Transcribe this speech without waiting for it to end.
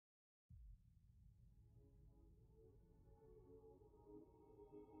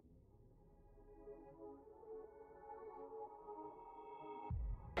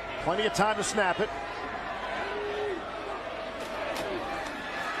Plenty of time to snap it.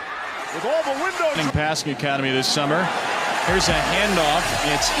 With all the windows. Passing academy this summer. Here's a handoff.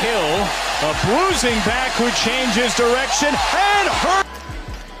 It's Hill, a bruising back who changes direction and hurt.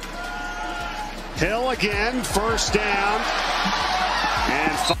 Hill again, first down.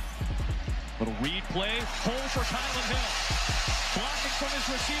 And little read play, hole for Kylin Hill. Blocking from his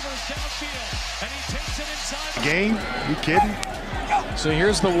receivers downfield, and he takes it inside. Game? You kidding? So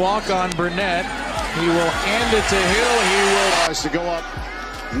here's the walk on Burnett. He will hand it to Hill. He will tries to go up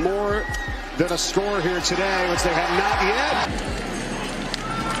more than a score here today, which they have not yet.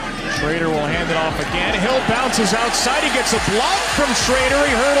 Schrader will hand it off again. Hill bounces outside. He gets a block from Schrader.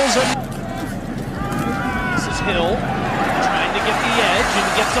 He hurdles it. This is Hill trying to get the edge and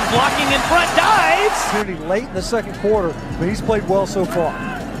get some blocking in front. Dives! Late in the second quarter, but he's played well so far.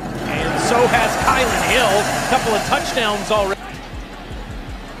 And so has Kylin Hill. A couple of touchdowns already.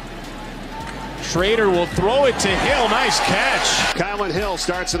 Schrader will throw it to Hill. Nice catch. Kylin Hill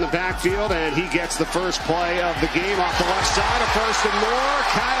starts in the backfield, and he gets the first play of the game off the left side. A first and more.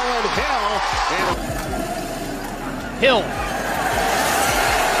 Kylin Hill. Hill.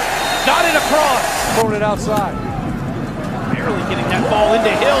 Got it across. Throwing it outside. Barely getting that ball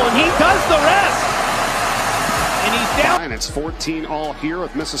into Hill, and he does the rest. And he's down. And it's 14 all here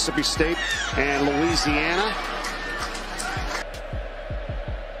with Mississippi State and Louisiana.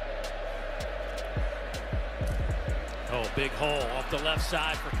 Oh, big hole off the left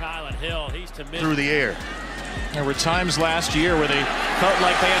side for Kylin Hill. He's to mid. Through the air. There were times last year where they felt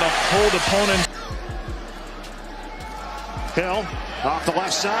like they had a hold opponent. Hill off the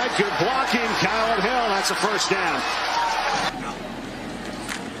left side. Good blocking. Kylin Hill. That's a first down.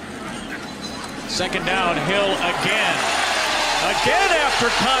 Second down, Hill again. Again after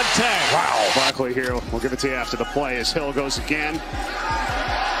contact. Wow. Barkley here. We'll give it to you after the play as Hill goes again.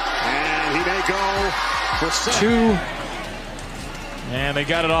 And he may go for two. And they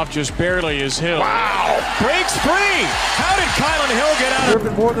got it off just barely as Hill. Wow. Breaks free. How did Kylin Hill get out There of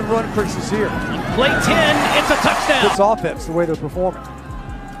have been more than run creases here. Play 10, it's a touchdown. It's offense, the way they're performing.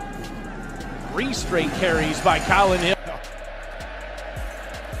 3 straight carries by Kylin Hill.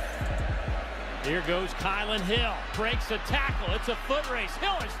 Here goes Kylin Hill. Breaks a tackle. It's a foot race.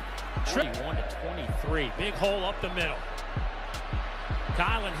 Hill is 21 to 23. Big hole up the middle.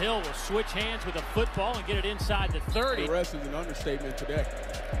 Kylin Hill will switch hands with a football and get it inside the 30. The rest is an understatement today.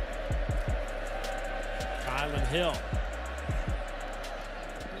 Kylin Hill.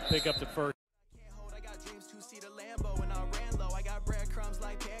 Pick up the first. I got dreams to see the Lambo and I ran low. I got breadcrumbs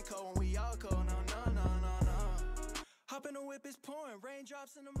like Panko and we all go no. Hop in the whip is pouring,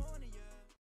 raindrops in the morning.